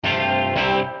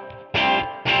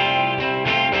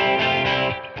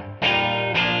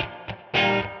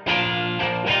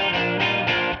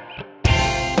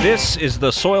This is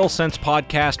the Soil Sense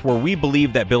podcast, where we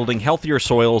believe that building healthier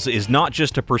soils is not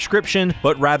just a prescription,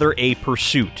 but rather a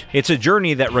pursuit. It's a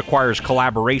journey that requires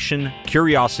collaboration,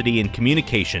 curiosity, and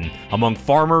communication among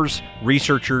farmers,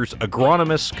 researchers,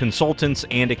 agronomists, consultants,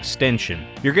 and extension.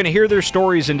 You're going to hear their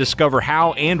stories and discover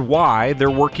how and why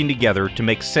they're working together to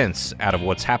make sense out of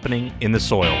what's happening in the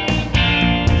soil.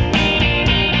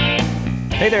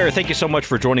 Hey there, thank you so much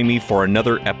for joining me for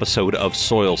another episode of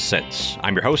Soil Sense.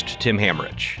 I'm your host, Tim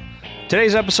Hamrich.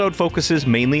 Today's episode focuses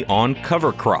mainly on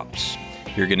cover crops.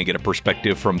 You're going to get a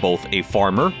perspective from both a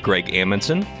farmer, Greg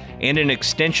Amundson, and an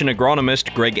extension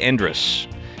agronomist, Greg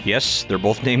Endres. Yes, they're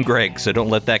both named Greg, so don't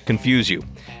let that confuse you.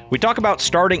 We talk about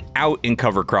starting out in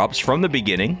cover crops from the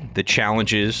beginning, the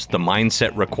challenges, the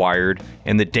mindset required,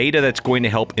 and the data that's going to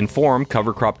help inform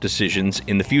cover crop decisions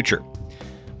in the future.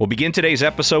 We'll begin today's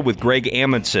episode with Greg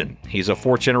Amundson. He's a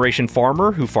fourth-generation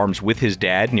farmer who farms with his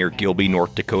dad near Gilby,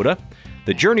 North Dakota.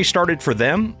 The journey started for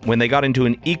them when they got into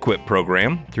an EQIP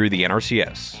program through the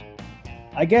NRCS.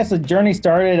 I guess the journey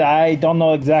started, I don't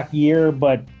know exact year,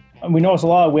 but we noticed a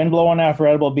lot of wind blowing after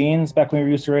edible beans back when we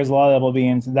used to raise a lot of edible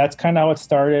beans. That's kind of how it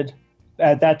started.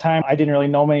 At that time, I didn't really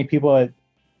know many people at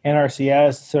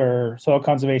NRCS or Soil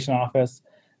Conservation Office.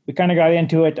 We kind of got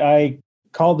into it. I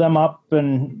called them up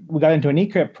and we got into an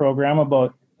EQIP program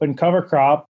about putting cover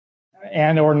crop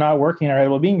and or not working our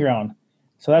edible bean ground.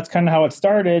 So that's kind of how it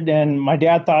started. And my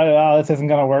dad thought, oh, this isn't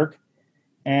going to work.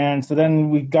 And so then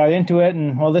we got into it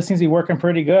and, well, this seems to be working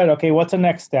pretty good. Okay, what's the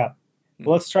next step?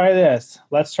 Well, let's try this.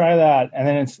 Let's try that. And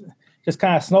then it's just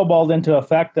kind of snowballed into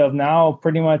effect of now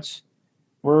pretty much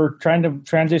we're trying to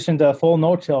transition to full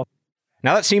no-till.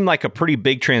 Now that seemed like a pretty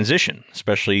big transition,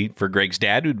 especially for Greg's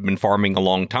dad, who'd been farming a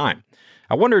long time.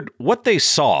 I wondered what they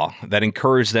saw that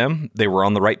encouraged them they were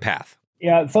on the right path.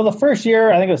 Yeah, so the first year,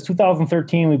 I think it was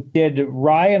 2013, we did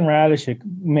rye and radish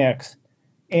mix.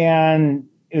 And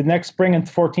the next spring in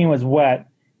 14 was wet.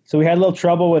 So we had a little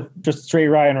trouble with just straight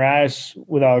rye and radish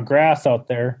without grass out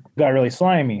there. It got really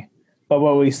slimy. But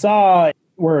what we saw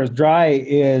where it was dry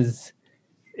is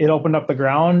it opened up the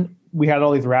ground. We had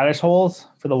all these radish holes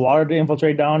for the water to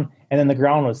infiltrate down. And then the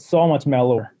ground was so much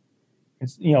mellower.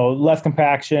 It's, less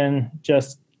compaction,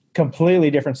 just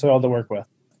completely different soil to work with.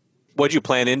 What'd you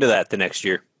plant into that the next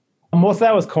year? Most of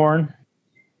that was corn.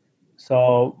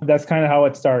 So that's kind of how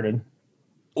it started.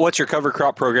 What's your cover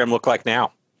crop program look like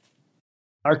now?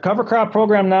 Our cover crop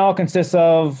program now consists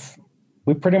of,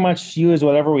 we pretty much use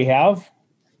whatever we have.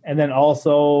 And then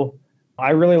also,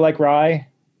 I really like rye,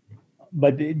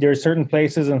 but there's certain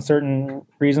places and certain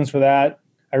reasons for that.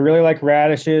 I really like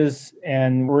radishes,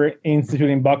 and we're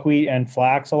instituting buckwheat and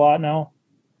flax a lot now.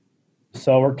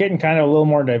 So we're getting kind of a little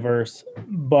more diverse,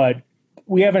 but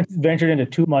we haven't ventured into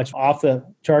too much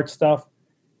off-the-chart stuff.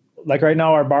 Like right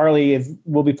now, our barley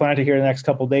will be planted here in the next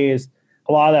couple of days.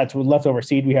 A lot of that's leftover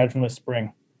seed we had from the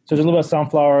spring. So there's a little bit of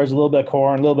sunflowers, a little bit of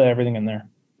corn, a little bit of everything in there.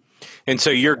 And so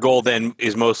your goal then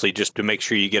is mostly just to make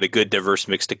sure you get a good diverse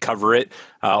mix to cover it,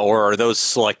 or are those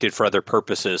selected for other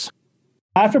purposes?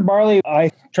 After barley, I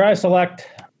try to select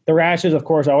the radishes, of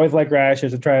course. I always like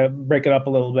radishes to try to break it up a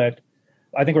little bit.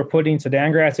 I think we're putting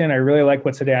Sudan grass in. I really like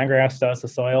what Sudan grass does to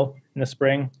soil in the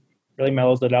spring. Really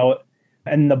mellows it out.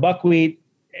 And the buckwheat,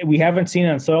 we haven't seen it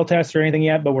on soil tests or anything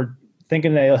yet, but we're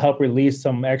thinking that it'll help release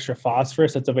some extra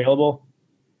phosphorus that's available.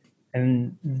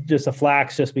 And just a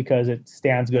flax just because it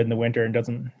stands good in the winter and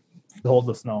doesn't hold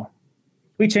the snow.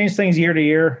 We change things year to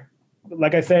year.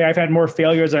 Like I say, I've had more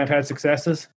failures than I've had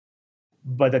successes,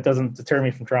 but that doesn't deter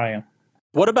me from trying.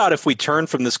 What about if we turn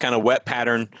from this kind of wet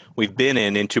pattern we've been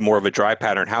in into more of a dry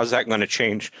pattern? How's that going to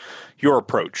change your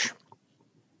approach?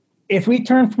 If we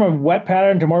turn from a wet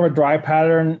pattern to more of a dry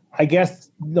pattern, I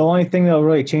guess the only thing that will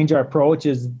really change our approach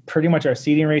is pretty much our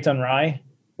seeding rates on rye.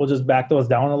 We'll just back those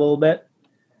down a little bit.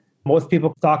 Most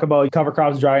people talk about cover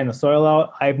crops drying the soil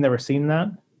out. I've never seen that.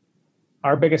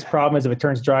 Our biggest problem is if it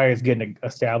turns dry, it's getting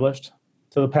established.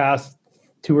 So the past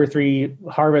 2 or 3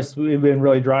 harvests, we've been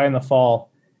really dry in the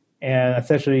fall. And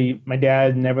essentially, my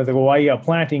dad never said, well, why are you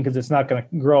planting? Because it's not going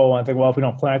to grow. And I think, well, if we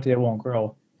don't plant it, it won't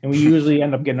grow. And we usually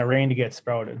end up getting a rain to get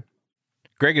sprouted.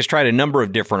 Greg has tried a number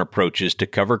of different approaches to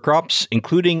cover crops,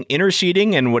 including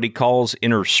interseeding and what he calls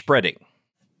interspreading.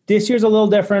 This year's a little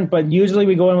different, but usually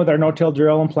we go in with our no-till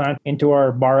drill and plant into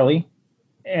our barley.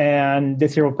 And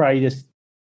this year we'll probably just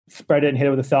spread it and hit it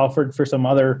with a Salford for some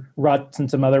other ruts and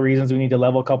some other reasons we need to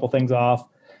level a couple things off.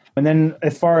 And then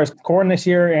as far as corn this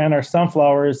year and our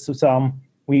sunflowers,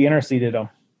 we interseeded them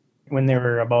when they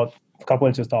were about a couple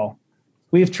inches tall.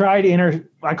 We've tried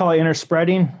I call it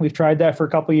interspreading. We've tried that for a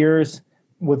couple of years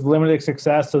with limited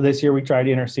success. So this year we tried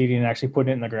interseeding and actually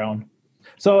putting it in the ground.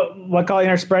 So what I call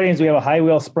interspreading is we have a high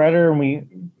wheel spreader and we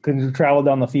can travel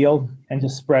down the field and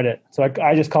just spread it. So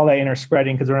I just call that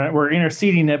interspreading because we're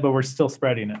interseeding it, but we're still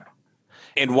spreading it.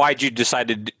 And why'd you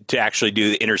decide to actually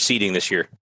do the interseeding this year?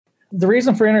 The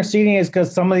reason for interseeding is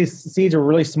because some of these seeds are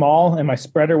really small and my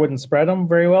spreader wouldn't spread them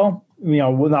very well,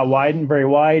 not widen very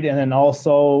wide. And then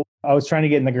also I was trying to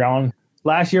get in the ground.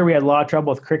 Last year we had a lot of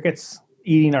trouble with crickets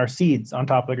eating our seeds on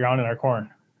top of the ground in our corn.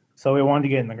 So we wanted to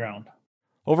get in the ground.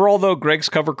 Overall, though, Greg's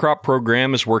cover crop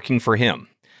program is working for him.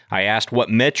 I asked what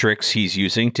metrics he's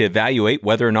using to evaluate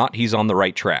whether or not he's on the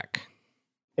right track.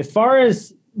 As far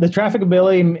as the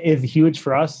trafficability is huge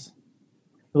for us.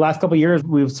 The last couple of years,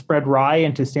 we've spread rye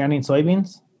into standing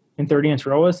soybeans in 30-inch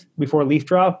rows before leaf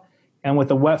drop. And with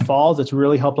the wet falls, it's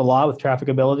really helped a lot with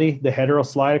trafficability. The header will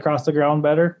slide across the ground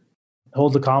better,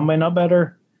 holds the combine up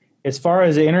better. As far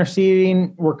as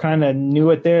interseeding, we're kind of new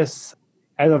at this.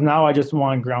 As of now, I just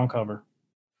want ground cover.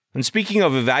 And speaking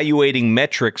of evaluating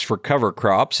metrics for cover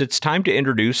crops, it's time to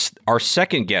introduce our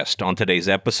second guest on today's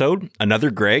episode, another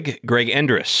Greg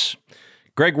Endres.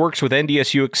 Greg works with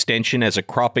NDSU Extension as a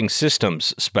cropping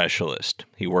systems specialist.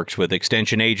 He works with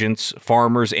extension agents,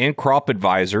 farmers, and crop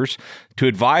advisors to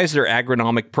advise their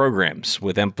agronomic programs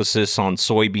with emphasis on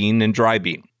soybean and dry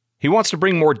bean. He wants to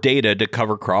bring more data to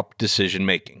cover crop decision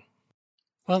making.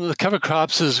 Well, the cover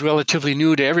crops is relatively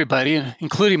new to everybody,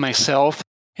 including myself.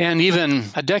 And even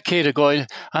a decade ago,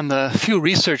 on the few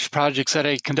research projects that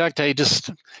I conduct, I just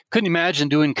couldn't imagine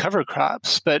doing cover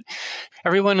crops. But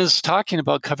everyone is talking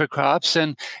about cover crops,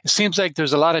 and it seems like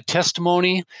there's a lot of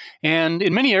testimony. And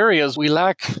in many areas, we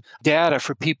lack data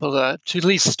for people to at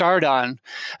least start on.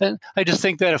 And I just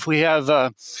think that if we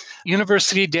have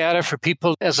university data for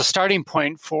people as a starting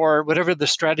point for whatever the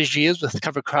strategy is with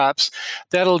cover crops,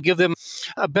 that'll give them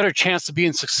a better chance of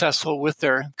being successful with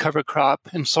their cover crop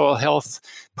and soil health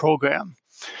program.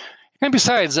 And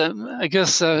besides, I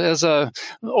guess as an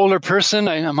older person,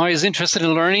 I'm always interested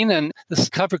in learning, and this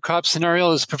cover crop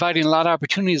scenario is providing a lot of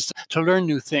opportunities to learn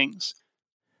new things.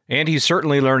 And he's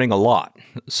certainly learning a lot.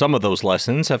 Some of those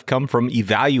lessons have come from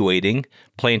evaluating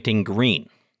planting green.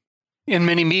 In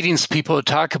many meetings, people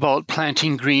talk about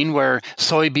planting green, where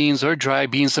soybeans or dry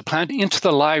beans are planted into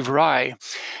the live rye.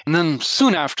 And then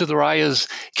soon after, the rye is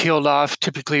killed off,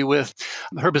 typically with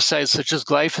herbicides such as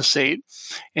glyphosate.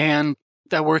 And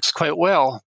that works quite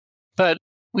well. But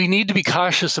we need to be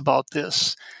cautious about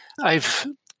this. I've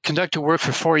conducted work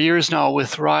for 4 years now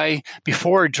with rye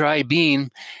before dry bean.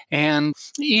 And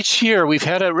each year we've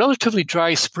had a relatively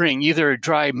dry spring, either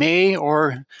dry May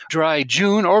or dry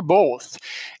June or both.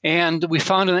 And we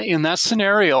found in that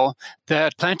scenario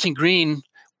that planting green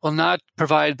will not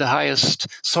provide the highest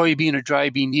soybean or dry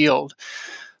bean yield.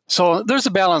 So there's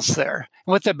a balance there.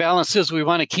 And what that balance is, we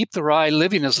want to keep the rye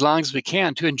living as long as we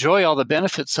can to enjoy all the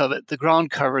benefits of it, the ground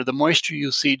cover, the moisture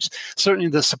usage, certainly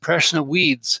the suppression of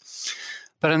weeds.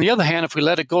 But on the other hand, if we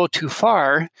let it go too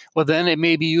far, well, then it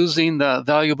may be using the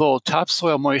valuable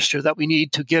topsoil moisture that we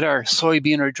need to get our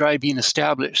soybean or dry bean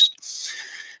established.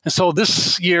 And so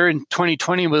this year in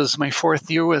 2020 was my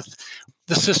fourth year with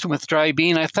the system with dry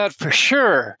bean. I thought for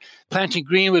sure planting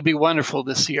green would be wonderful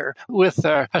this year. With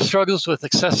our struggles with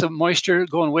excessive moisture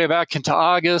going way back into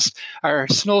August, our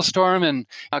snowstorm in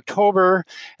October,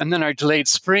 and then our delayed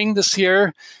spring this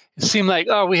year, it seemed like,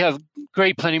 we have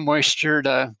great plenty of moisture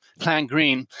to plant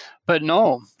green. But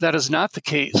no, that is not the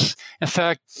case. In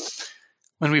fact,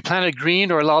 when we planted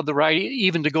green or allowed the rye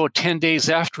even to go 10 days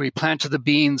after we planted the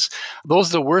beans, those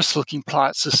are the worst looking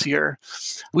plots this year.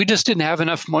 We just didn't have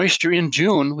enough moisture in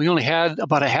June. We only had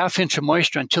about a half inch of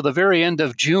moisture until the very end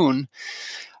of June.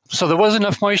 So there wasn't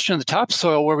enough moisture in the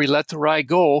topsoil where we let the rye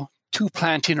go to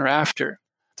planting or after.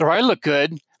 The rye looked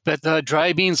good, but the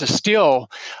dry beans are still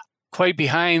quite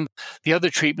behind the other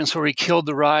treatments where we killed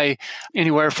the rye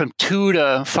anywhere from 2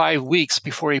 to 5 weeks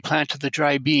before we planted the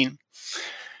dry bean.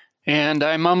 And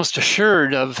I'm almost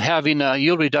assured of having a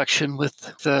yield reduction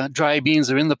with the dry beans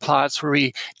that are in the plots where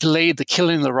we delayed the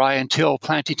killing of the rye until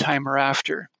planting time or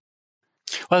after.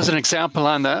 Well, as an example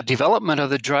on the development of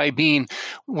the dry bean,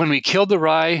 when we killed the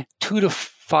rye 2 to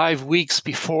 5 weeks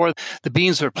before the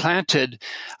beans were planted,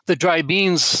 the dry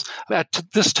beans at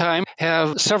this time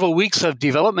have several weeks of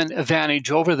development advantage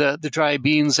over the dry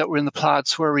beans that were in the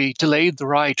plots where we delayed the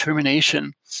rye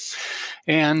termination.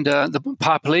 And the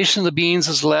population of the beans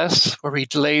is less, where we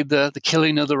delayed the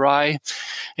killing of the rye.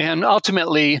 And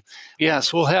ultimately,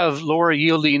 yes, we'll have lower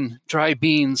yielding dry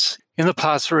beans in the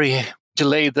plots where we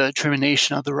delayed the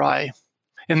termination of the rye.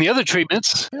 In the other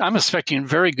treatments, I'm expecting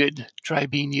very good dry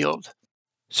bean yield.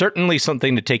 Certainly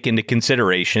something to take into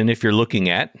consideration if you're looking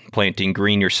at planting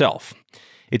green yourself.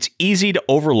 It's easy to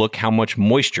overlook how much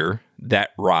moisture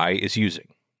that rye is using?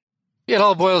 It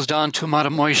all boils down to amount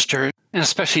of moisture, and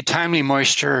especially timely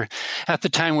moisture at the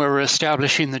time where we're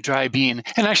establishing the dry bean,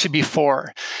 and actually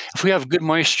before. If we have good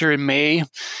moisture in May,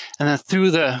 and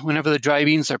then whenever the dry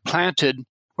beans are planted,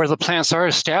 where the plants are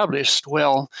established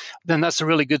well, then that's a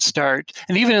really good start.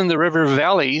 And even in the River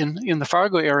Valley, in the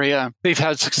Fargo area, they've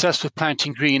had success with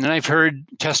planting green. And I've heard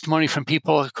testimony from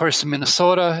people, of course, in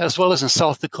Minnesota, as well as in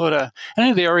South Dakota, and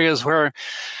in the areas where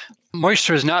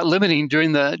moisture is not limiting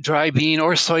during the dry bean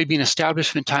or soybean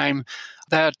establishment time,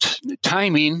 that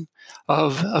timing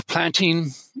of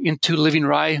planting into living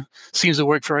rye seems to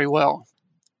work very well.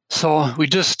 So we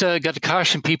just got to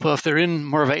caution people, if they're in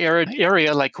more of an arid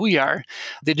area like we are,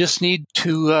 they just need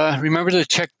to remember to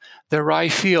check their rye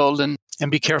field and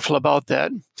be careful about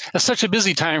that. It's such a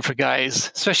busy time for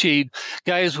guys, especially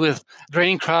guys with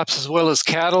grain crops as well as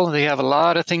cattle. They have a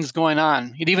lot of things going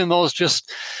on. And even those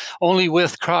just only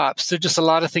with crops, there's just a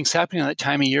lot of things happening at that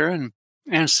time of year. And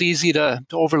it's easy to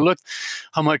overlook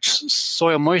how much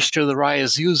soil moisture the rye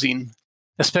is using,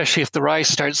 especially if the rye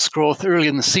starts growth early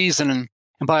in the season. And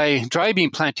by dry bean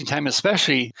planting time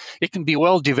especially, it can be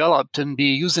well developed and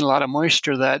be using a lot of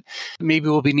moisture that maybe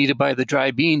will be needed by the dry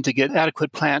bean to get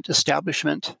adequate plant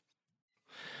establishment.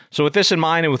 So with this in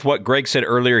mind, and with what Greg said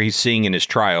earlier he's seeing in his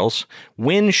trials,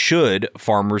 when should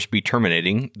farmers be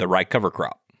terminating the rye cover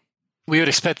crop? We would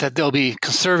expect that they'll be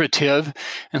conservative.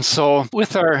 And so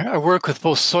with our work with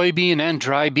both soybean and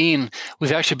dry bean,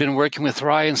 we've actually been working with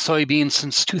rye and soybean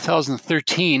since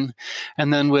 2013,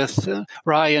 and then with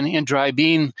rye and dry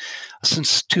bean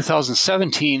since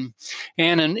 2017.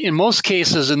 And in most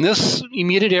cases, in this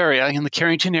immediate area, in the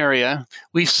Carrington area,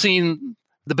 we've seen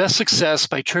the best success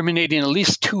by terminating at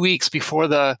least 2 weeks before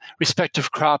the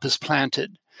respective crop is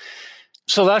planted.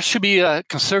 So that should be a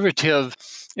conservative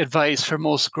advice for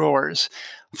most growers.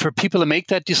 For people to make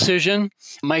that decision,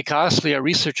 Mike Osley, a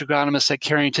research agronomist at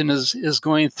Carrington, is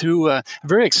going through a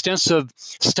very extensive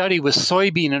study with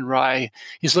soybean and rye.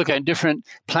 He's looking at different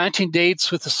planting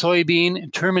dates with the soybean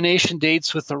and termination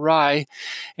dates with the rye.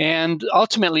 And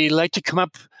ultimately, he'd like to come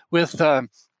up with a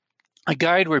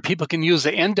guide where people can use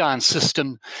the ENDON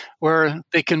system, where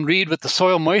they can read what the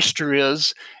soil moisture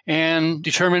is and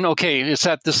determine, okay, it's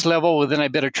at this level, well, then I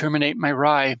better terminate my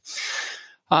rye.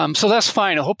 So that's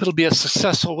fine. I hope it'll be a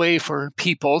successful way for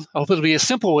people. I hope it'll be a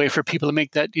simple way for people to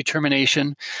make that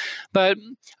determination. But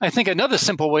I think another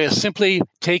simple way is simply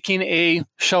taking a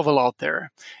shovel out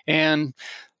there. And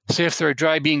say if they're a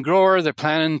dry bean grower, they're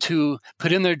planning to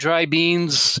put in their dry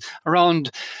beans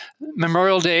around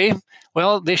Memorial Day.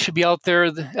 Well, they should be out there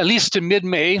at least in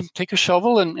mid-May, take a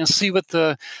shovel and see what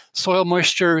the soil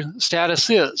moisture status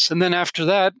is. And then after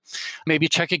that, maybe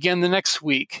check again the next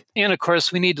week. And of course,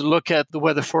 we need to look at the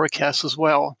weather forecast as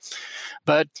well.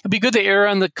 But it'd be good to err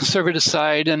on the conservative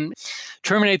side and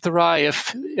terminate the rye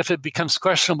if it becomes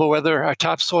questionable whether our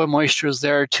topsoil moisture is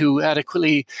there to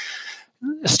adequately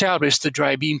establish the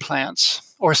dry bean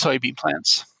plants or soybean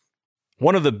plants.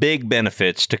 One of the big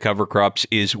benefits to cover crops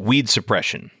is weed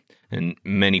suppression. And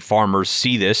many farmers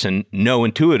see this and know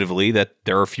intuitively that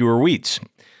there are fewer weeds.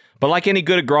 But like any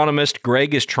good agronomist,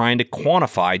 Greg is trying to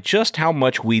quantify just how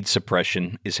much weed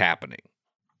suppression is happening.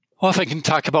 Well, if I can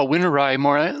talk about winter rye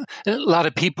more, a lot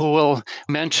of people will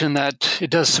mention that it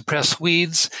does suppress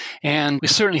weeds, and we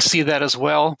certainly see that as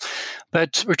well.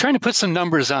 But we're trying to put some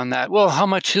numbers on that. Well, how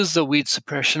much is the weed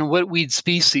suppression? What weed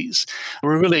species?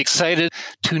 We're really excited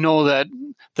to know that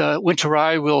the winter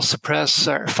rye will suppress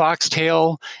our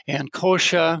foxtail and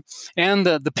kochia and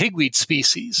the pigweed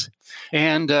species.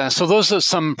 And so those are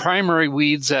some primary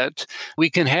weeds that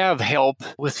we can have help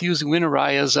with using winter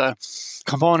rye as a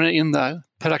component in the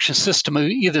production system of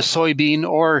either soybean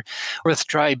or with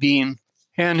dry bean.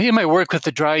 And in my work with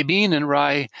the dry bean and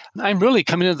rye, I'm really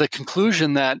coming to the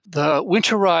conclusion that the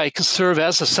winter rye can serve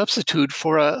as a substitute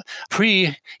for a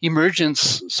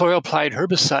pre-emergence soil-applied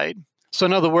herbicide. So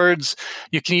in other words,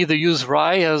 you can either use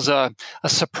rye as a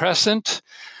suppressant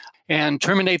and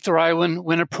terminate the rye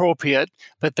when appropriate,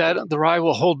 but that the rye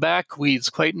will hold back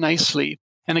weeds quite nicely.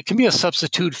 And it can be a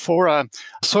substitute for a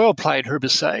soil-applied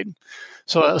herbicide.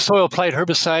 So a soil-applied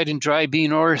herbicide in dry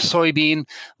bean or soybean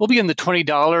will be in the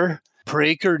 $20 per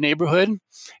acre neighborhood.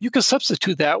 You can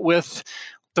substitute that with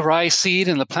the rye seed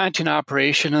and the planting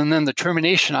operation and then the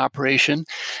termination operation,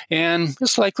 and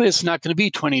it's likely it's not going to be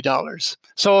 $20.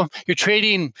 So you're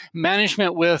trading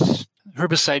management with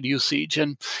herbicide usage.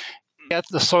 And at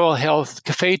the Soil Health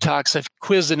Cafe Talks, I've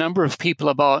quizzed a number of people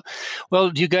about, well,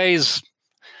 do you guys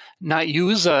not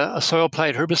use a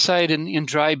soil-applied herbicide in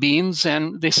dry beans?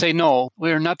 And they say, no,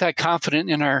 we're not that confident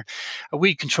in our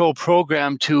weed control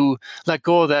program to let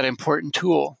go of that important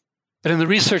tool. But in the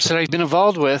research that I've been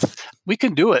involved with, we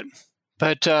can do it.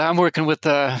 But I'm working with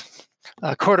a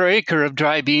quarter acre of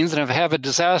dry beans, and if I have a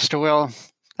disaster, well,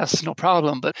 that's no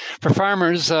problem. But for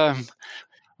farmers,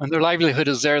 when their livelihood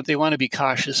is there, they want to be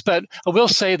cautious. But I will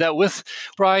say that with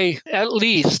rye, at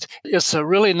least, it's a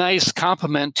really nice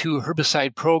complement to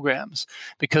herbicide programs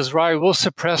because rye will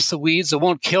suppress the weeds. It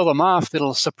won't kill them off.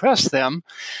 It'll suppress them.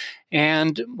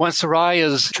 And once the rye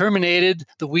is terminated,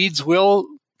 the weeds will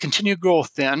continue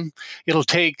growth then. It'll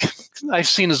take, I've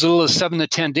seen as little as 7 to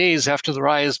 10 days after the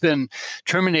rye has been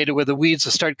terminated where the weeds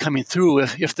will start coming through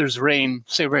if there's rain,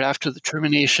 say right after the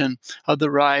termination of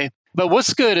the rye. But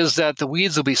what's good is that the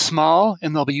weeds will be small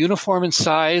and they'll be uniform in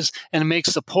size, and it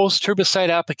makes the post-herbicide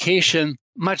application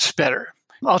much better,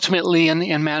 ultimately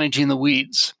in managing the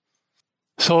weeds.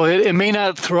 So it may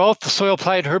not throw out the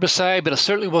soil-applied herbicide, but it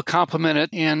certainly will complement it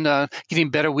in getting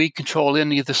better weed control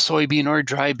in either soybean or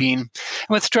dry bean. And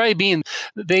with dry bean,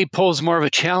 they pose more of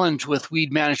a challenge with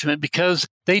weed management because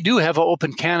they do have an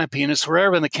open canopy, and it's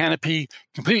rare when the canopy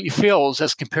completely fills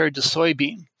as compared to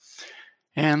soybean.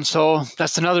 And so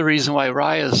that's another reason why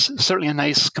rye is certainly a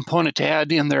nice component to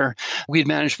add in their weed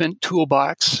management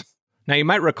toolbox. Now, you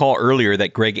might recall earlier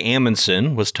that Greg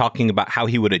Amundson was talking about how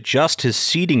he would adjust his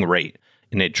seeding rate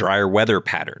in a drier weather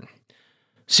pattern.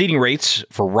 Seeding rates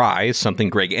for rye is something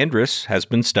Greg Endres has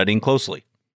been studying closely.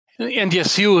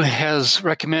 NDSU has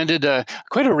recommended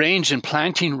quite a range in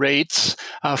planting rates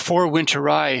for winter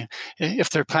rye if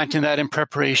they're planting that in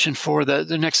preparation for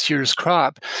the next year's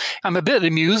crop. I'm a bit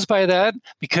amused by that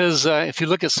because if you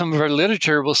look at some of our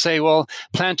literature, we'll say, well,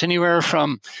 plant anywhere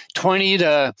from 20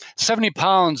 to 70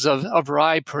 pounds of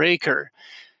rye per acre.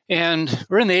 And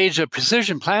we're in the age of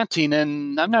precision planting,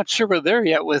 and I'm not sure we're there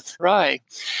yet with rye.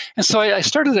 And so I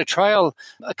started a trial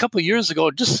a couple of years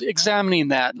ago just examining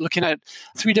that, looking at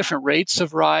 3 different rates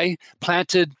of rye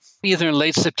planted either in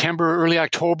late September or early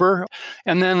October,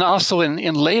 and then also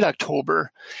in late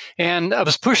October. And I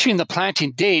was pushing the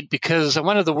planting date because I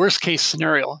wanted the worst case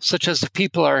scenario, such as if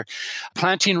people are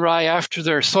planting rye after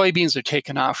their soybeans are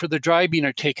taken off or their dry bean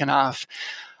are taken off,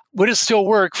 would it still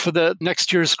work for the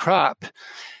next year's crop?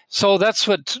 So that's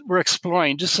what we're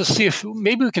exploring, just to see if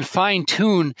maybe we can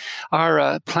fine-tune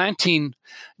our planting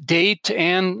date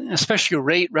and especially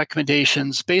rate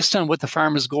recommendations based on what the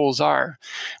farmer's goals are.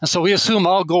 And so we assume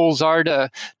all goals are to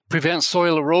prevent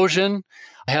soil erosion,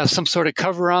 have some sort of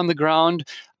cover on the ground,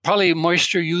 probably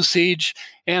moisture usage,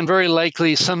 and very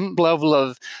likely some level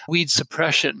of weed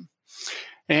suppression.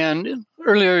 And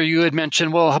earlier you had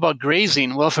mentioned, well, how about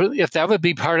grazing? Well, if that would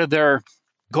be part of their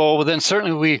goal, then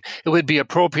certainly it would be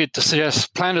appropriate to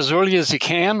suggest plant as early as you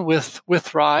can with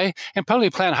rye and probably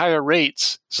plant higher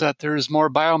rates so that there's more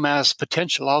biomass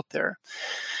potential out there.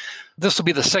 This will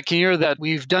be the second year that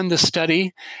we've done this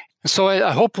study. So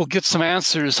I hope we'll get some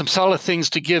answers, some solid things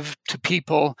to give to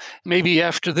people, maybe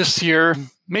after this year,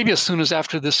 maybe as soon as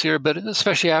after this year, but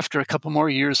especially after a couple more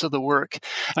years of the work.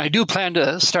 And I do plan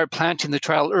to start planting the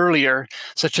trial earlier,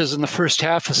 such as in the first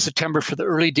half of September for the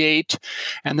early date,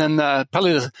 and then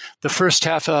probably the first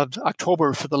half of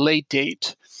October for the late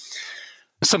date.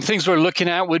 Some things we're looking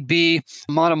at would be the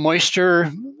amount of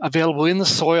moisture available in the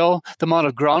soil, the amount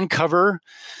of ground cover.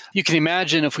 You can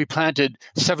imagine if we planted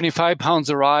 75 pounds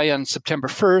of rye on September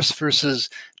 1st versus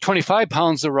 25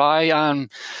 pounds of rye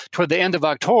toward the end of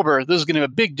October, there's going to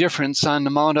be a big difference on the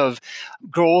amount of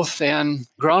growth and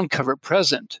ground cover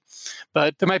present.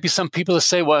 But there might be some people that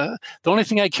say, well, the only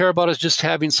thing I care about is just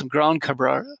having some ground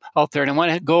cover out there, and I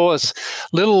want to go as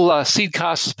little seed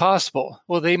cost as possible.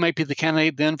 Well, they might be the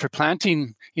candidate then for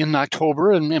planting in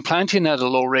October and planting at a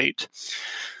low rate.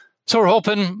 So we're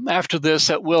hoping after this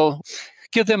that we'll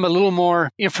give them a little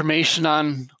more information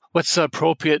on what's the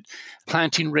appropriate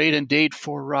planting rate and date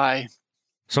for rye.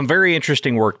 Some very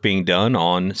interesting work being done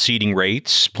on seeding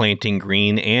rates, planting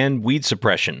green, and weed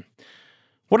suppression.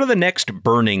 What are the next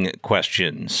burning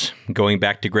questions? Going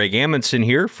back to Greg Amundson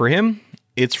here, for him,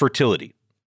 it's fertility.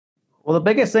 Well, the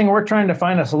biggest thing we're trying to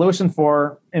find a solution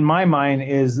for, in my mind,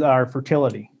 is our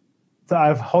fertility. So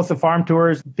I've hosted farm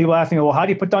tours. People ask me, well, how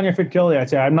do you put down your fertility? I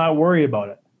say, I'm not worried about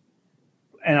it.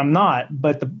 And I'm not,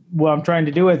 but what I'm trying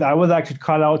to do is I was actually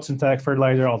cut out synthetic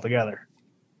fertilizer altogether.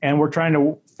 And we're trying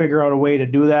to figure out a way to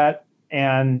do that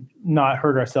and not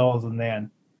hurt ourselves in the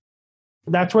end.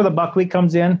 That's where the buckwheat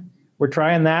comes in. We're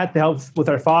trying that to help with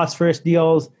our phosphorus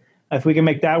deals. If we can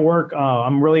make that work,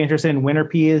 I'm really interested in winter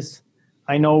peas.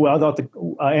 I know I was out to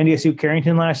NDSU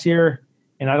Carrington last year,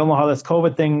 and I don't know how this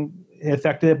COVID thing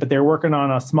affected it, but they're working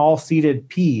on a small seeded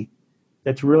pea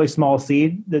that's really small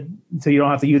seed, so you don't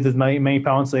have to use as many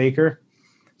pounds per acre.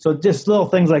 So just little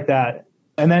things like that.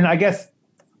 And then I guess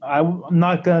I'm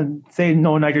not going to say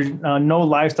no nitrogen, no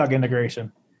livestock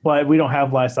integration, but we don't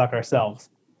have livestock ourselves.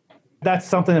 That's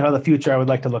something for the future I would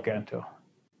like to look into,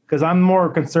 because I'm more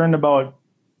concerned about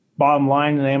bottom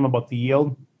line than I am about the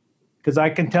yield. Because I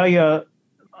can tell you,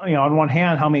 on one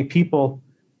hand, how many people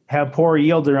have poorer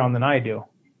yields around than I do.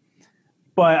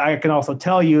 But I can also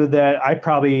tell you that I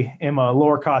probably am a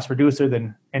lower cost producer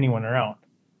than anyone around.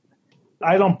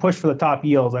 I don't push for the top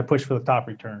yields, I push for the top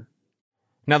return.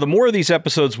 Now, the more of these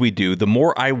episodes we do, the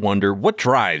more I wonder what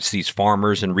drives these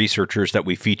farmers and researchers that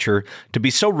we feature to be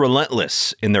so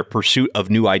relentless in their pursuit of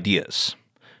new ideas.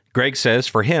 Greg says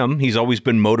for him, he's always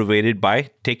been motivated by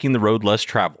taking the road less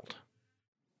traveled.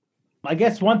 I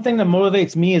guess one thing that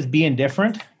motivates me is being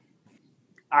different.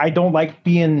 I don't like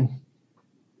being,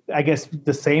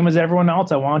 the same as everyone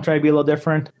else. I want to try to be a little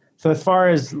different. So as far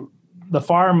as the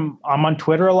farm, I'm on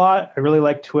Twitter a lot. I really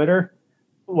like Twitter.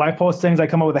 When I post things, I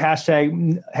come up with a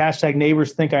hashtag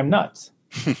neighbors think I'm nuts.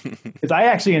 Because I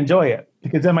actually enjoy it.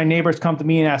 Because then my neighbors come to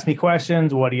me and ask me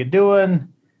questions. What are you doing?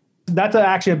 That's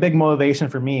actually a big motivation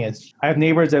for me. Is I have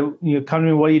neighbors that come to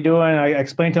me, what are you doing? I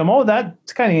explain to them, oh,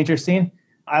 that's kind of interesting.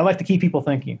 I like to keep people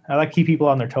thinking. I like to keep people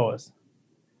on their toes.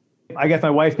 I guess my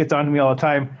wife gets on to me all the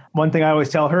time. One thing I always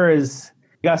tell her is,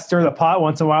 you got to stir the pot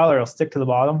once in a while or it'll stick to the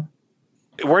bottom.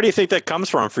 Where do you think that comes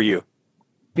from for you?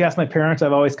 If you ask my parents,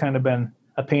 I've always kind of been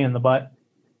a pain in the butt.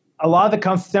 A lot of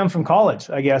it stems from college,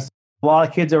 I guess. A lot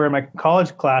of kids that were in my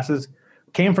college classes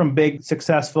came from big,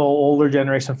 successful, older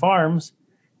generation farms,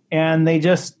 and they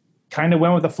just kind of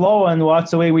went with the flow, and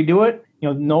that's the way we do it.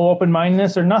 No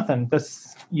open-mindedness or nothing.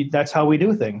 That's how we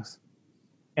do things.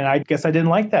 And I guess I didn't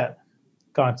like that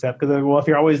concept because, if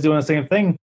you're always doing the same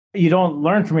thing, you don't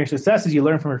learn from your successes, you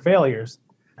learn from your failures.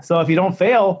 So if you don't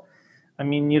fail,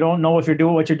 you don't know if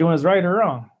what you're doing is right or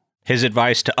wrong. His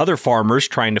advice to other farmers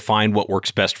trying to find what works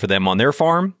best for them on their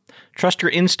farm: trust your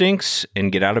instincts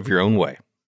and get out of your own way.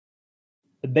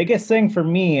 The biggest thing for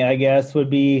me, I guess,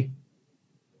 would be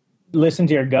listen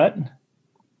to your gut.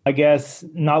 I guess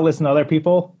not listen to other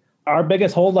people. Our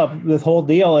biggest holdup, this whole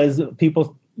deal, is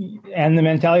people and the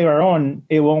mentality of our own,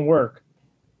 it won't work.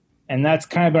 And that's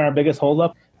kind of been our biggest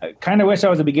holdup. I kind of wish I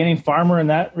was a beginning farmer in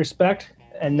that respect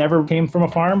and never came from a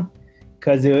farm,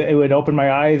 because it would open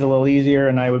my eyes a little easier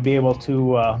and I would be able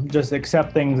to just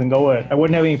accept things and go with it. I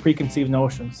wouldn't have any preconceived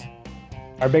notions.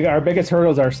 Our biggest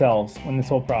hurdle is ourselves in this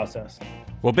whole process.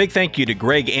 Well, big thank you to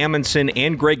Greg Amundson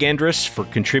and Greg Endres for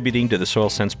contributing to the Soil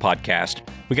Sense podcast.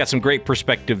 We got some great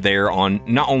perspective there on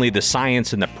not only the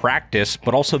science and the practice,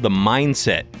 but also the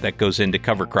mindset that goes into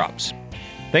cover crops.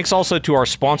 Thanks also to our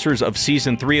sponsors of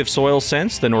Season 3 of Soil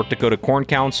Sense, the North Dakota Corn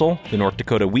Council, the North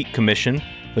Dakota Wheat Commission,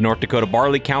 the North Dakota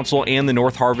Barley Council, and the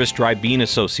North Harvest Dry Bean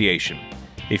Association.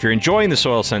 If you're enjoying the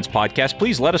Soil Sense podcast,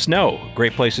 please let us know.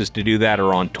 Great places to do that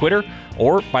are on Twitter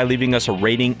or by leaving us a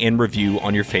rating and review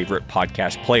on your favorite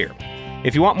podcast player.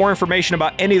 If you want more information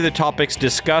about any of the topics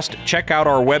discussed, check out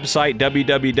our website,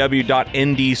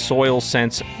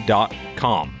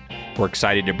 www.ndsoilsense.com. We're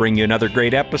excited to bring you another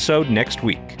great episode next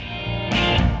week.